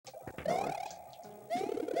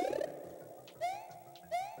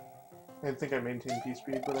I didn't think I maintained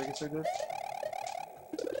P-Speed, but I guess I did.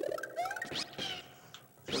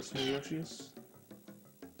 Just new Yoshis.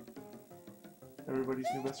 Everybody's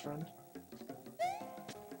new best friend.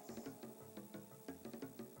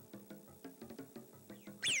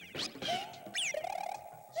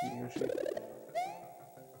 New Yoshi.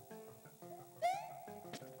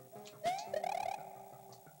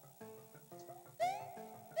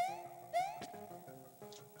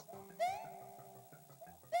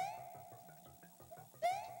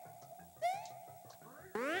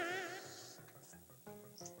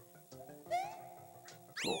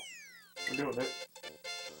 Cool. We're doing it.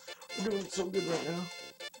 We're doing so good right now.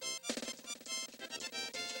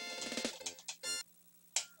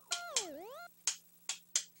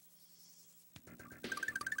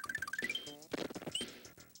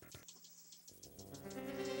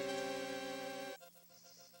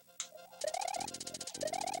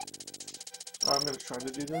 I'm gonna try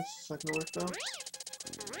to do this. It's not gonna work though.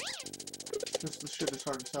 This shit is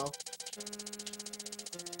hard as hell.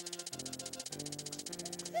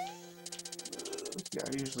 Yeah,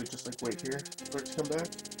 I usually just like wait here for it to come back.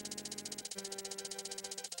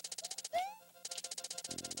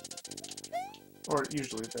 Or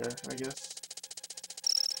usually there, I guess.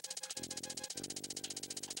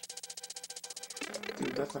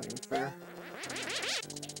 Dude, that's not even fair.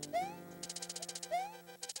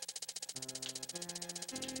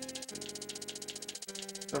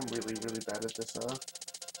 I'm really, really bad at this,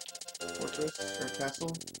 fortress, or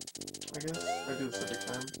castle, I guess. I do this every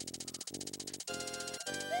time.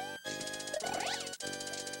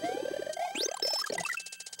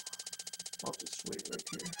 I'll just wait right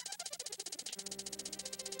here.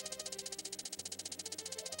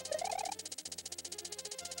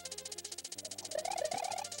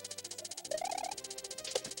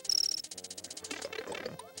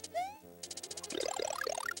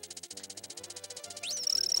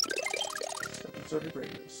 So to bring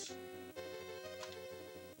this.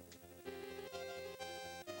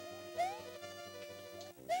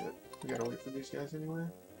 Shit, we gotta wait for these guys anyway.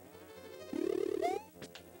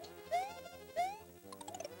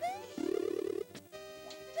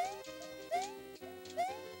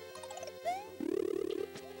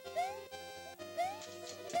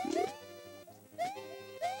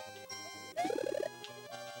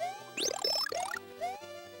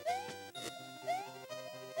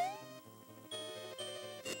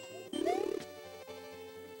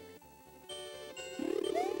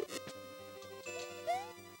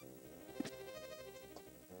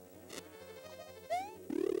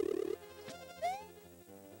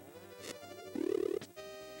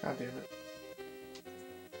 God damn it.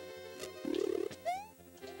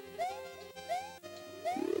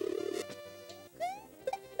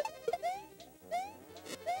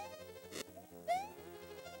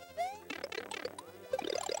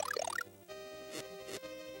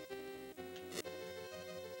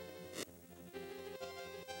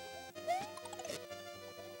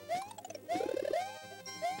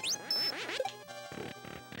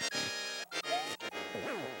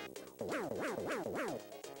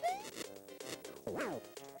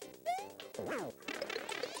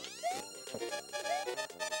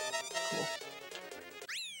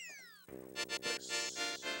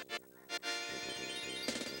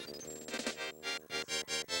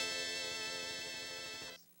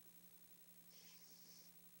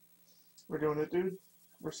 We're doing it, dude.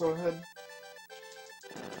 We're so ahead.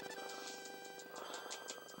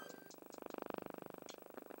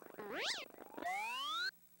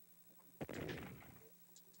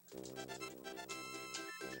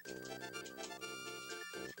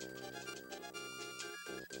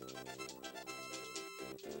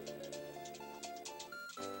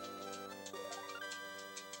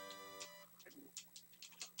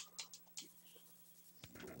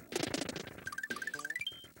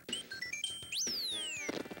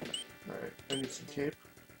 Alright, I need some cape.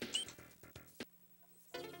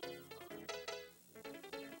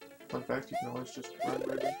 Fun fact, you can always just run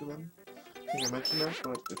right into them. I think I mentioned that,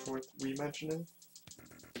 but it's worth re-mentioning.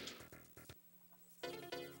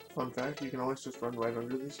 Fun fact, you can always just run right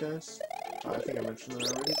under these guys. I think I mentioned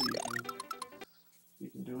that already, but you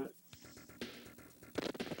can do it.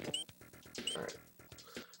 Alright.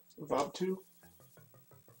 Vob 2.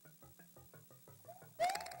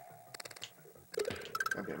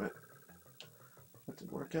 God damn it. That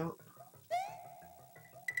didn't work out.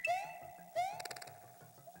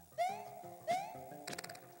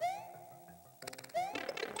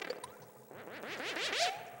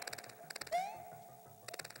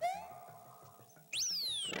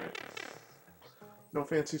 Alright. No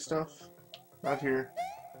fancy stuff. Not here.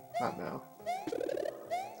 Not now.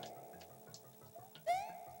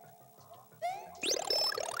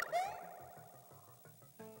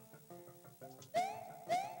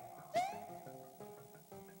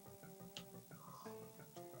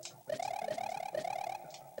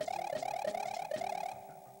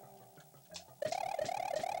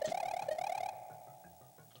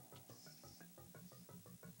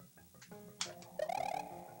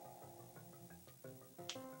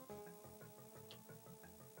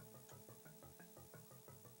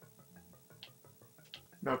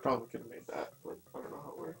 No, I probably could have made that, but I don't know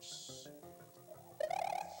how it works.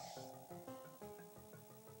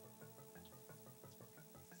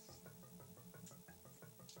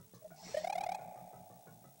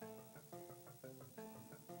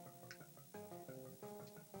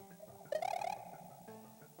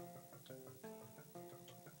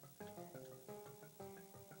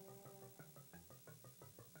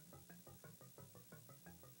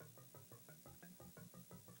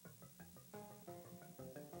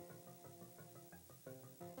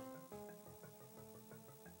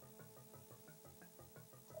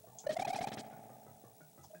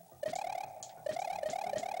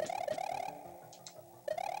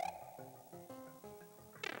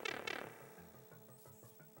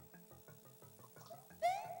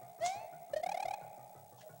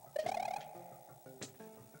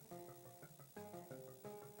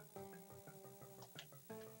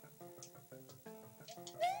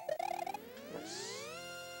 Nice.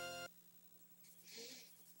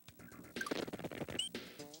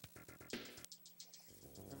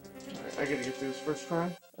 Alright, I gotta get through this first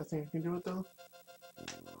try. I think I can do it though.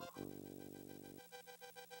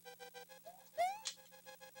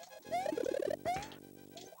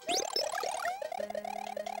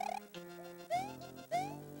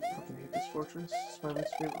 Fucking hate this fortress. It's my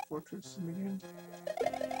least favorite fortress in the game.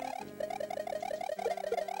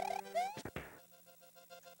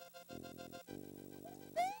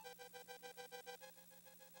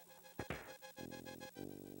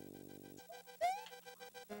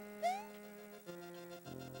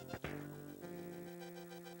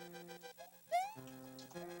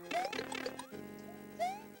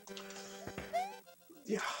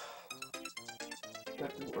 Yeah.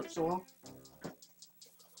 That didn't work so well.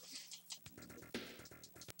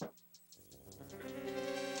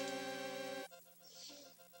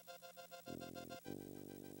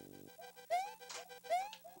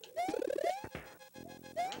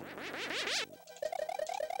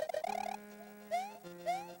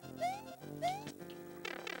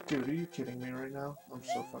 Dude, are you kidding me right now? I'm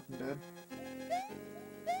so fucking dead.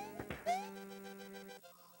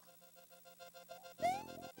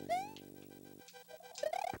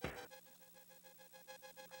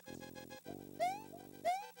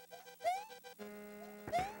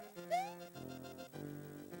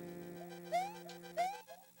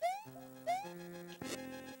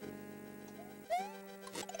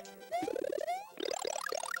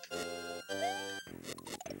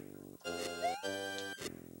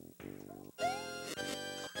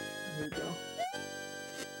 Here we go.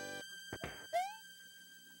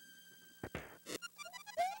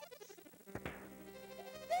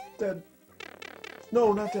 Dead.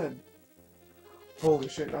 No, not dead. Holy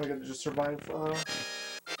shit, now I gotta just survive,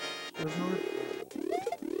 there's no...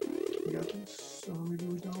 We got this, so maybe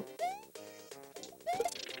we don't.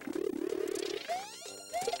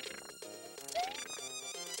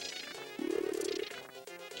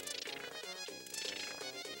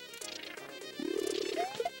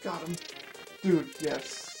 Got him. Dude,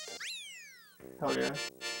 yes. Hell yeah.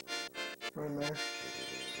 Right in there.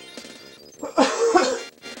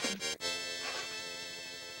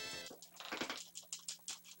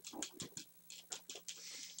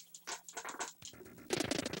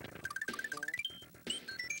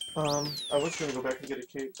 I was gonna go back and get a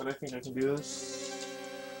cape, but I think I can do this.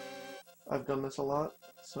 I've done this a lot,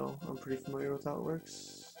 so I'm pretty familiar with how it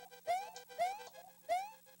works.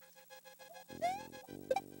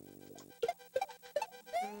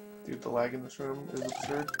 Dude, the lag in this room is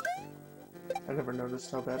absurd. I never noticed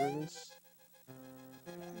how bad it is.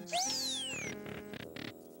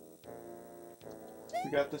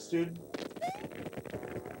 We got this, dude.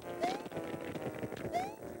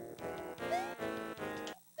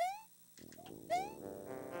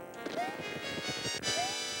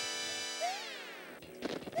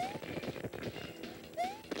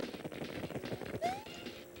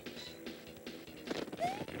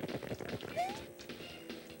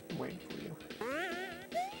 I'm waiting for you.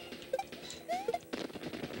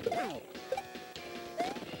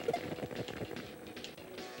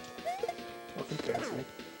 Nothing fancy.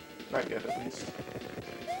 Not yet, at least.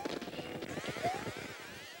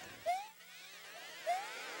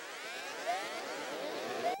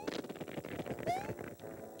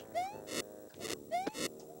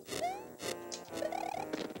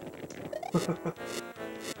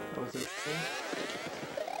 That was interesting.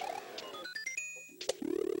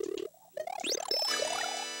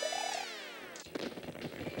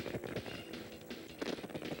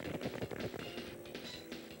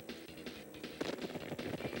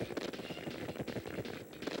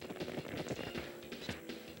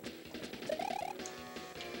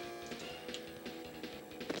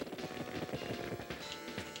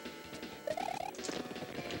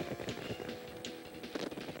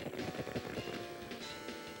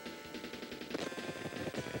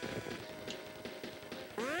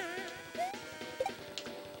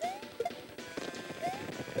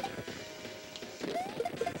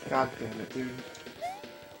 God damn it, dude.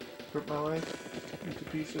 Rip my life into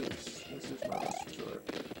pieces. This is my last resort.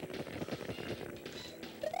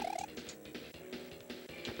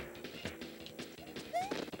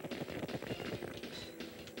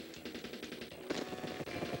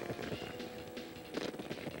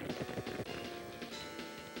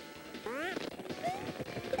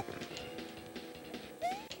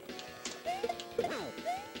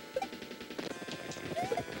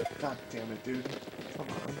 God damn it, dude. Come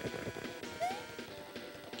on.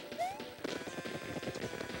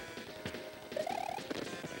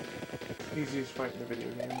 Easiest fight in the video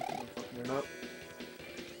game. I'm fucking it up.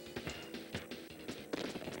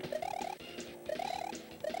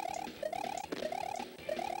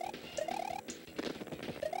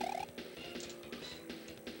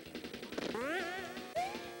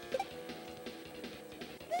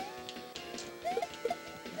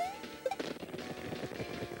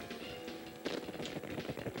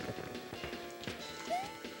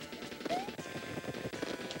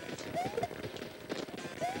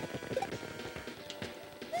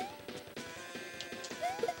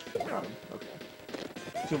 Got him. Okay.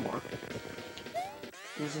 2 more.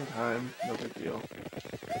 Losing time, no big deal.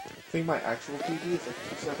 I think my actual PB is like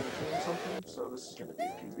 217 or something, so this is gonna be a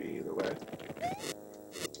PB either way.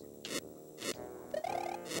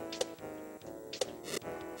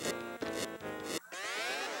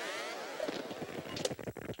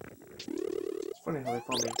 It's funny how they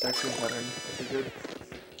follow the exact same pattern. Okay, good.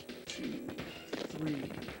 2,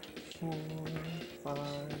 3, 4,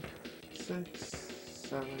 5, 6,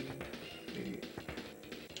 7, 8.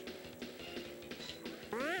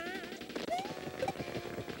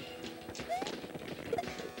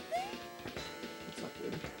 That's not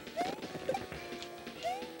good.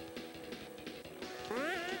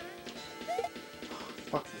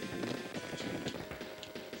 Fuck me, dude. 2,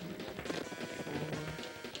 3,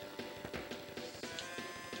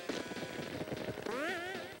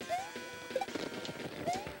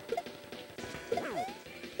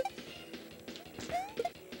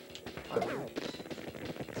 4.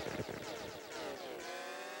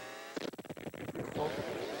 Beautiful.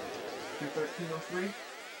 21303.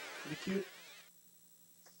 Pretty cute.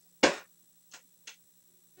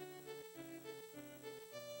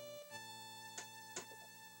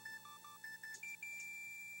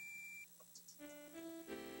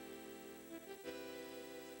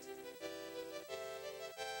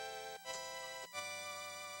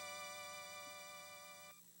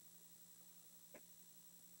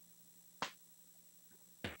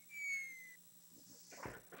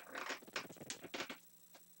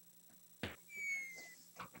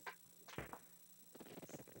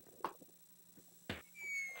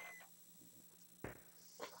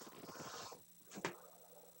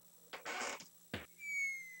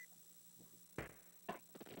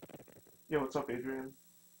 Yo, what's up, Adrian?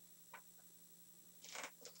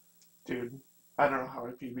 Dude, I don't know how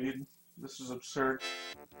I PB'd. This is absurd.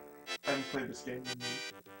 I haven't played this game in,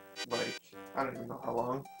 like, I don't even know how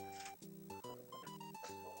long.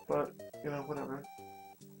 But, you know, whatever.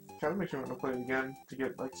 Kinda makes me want to play it again to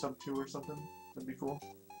get, like, sub 2 or something. That'd be cool.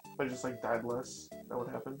 If I just, like, died less, that would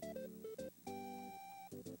happen.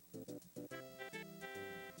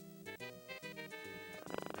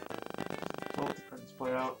 I'll let the credits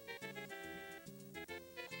play out.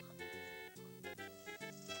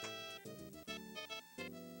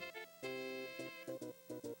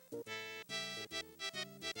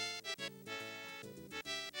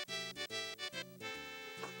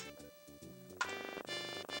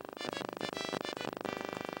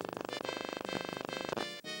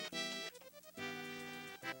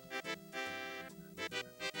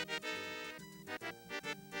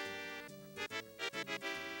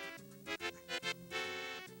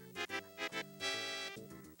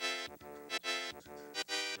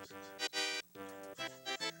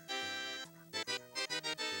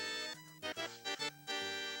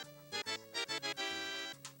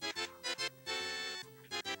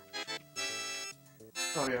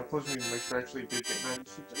 Oh yeah, plus we need to make sure I actually did get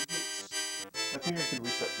 96 hits. I think I can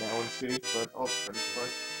reset now and see, but I'll try to play.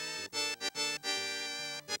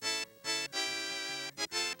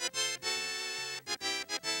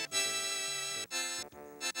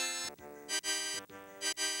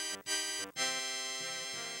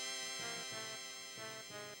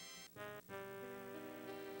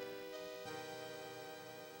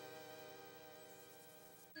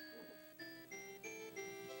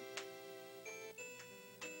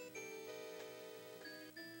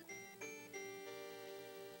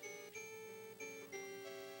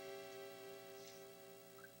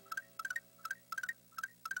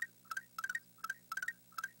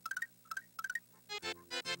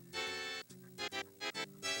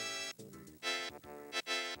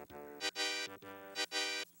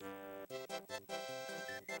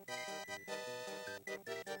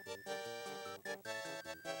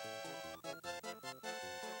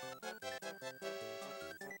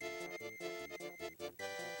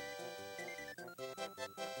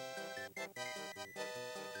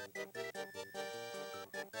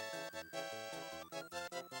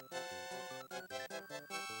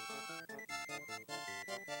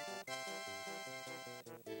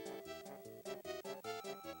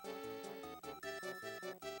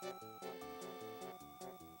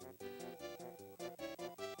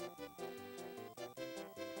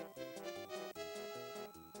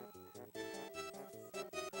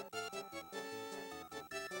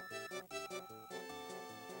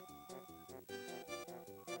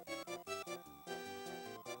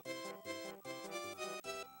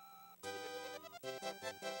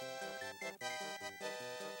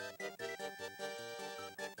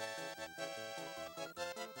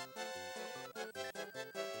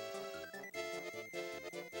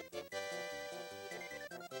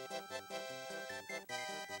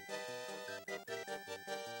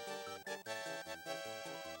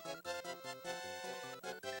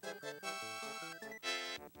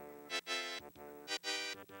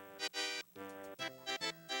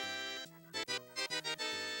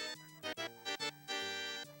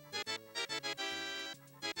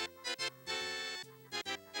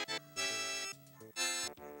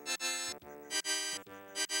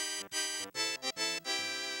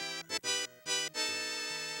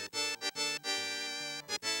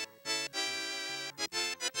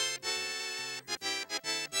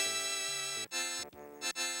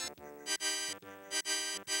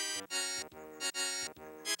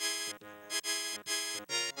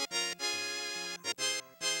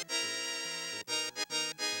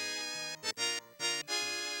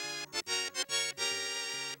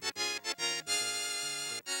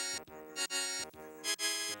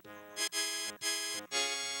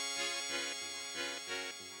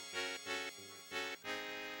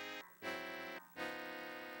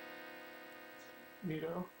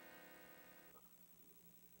 Neato.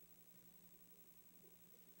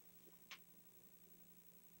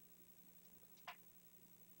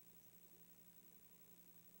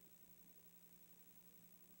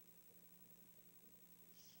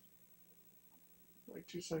 Like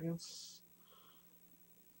 2 seconds.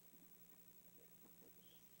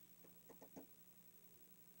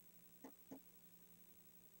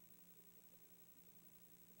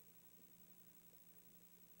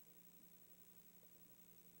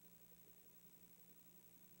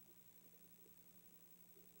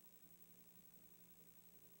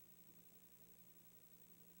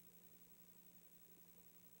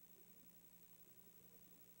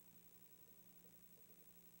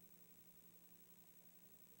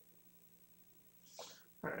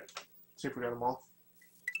 Alright. See if we got them all.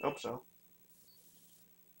 Hope so.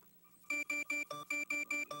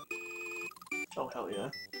 Oh, hell yeah.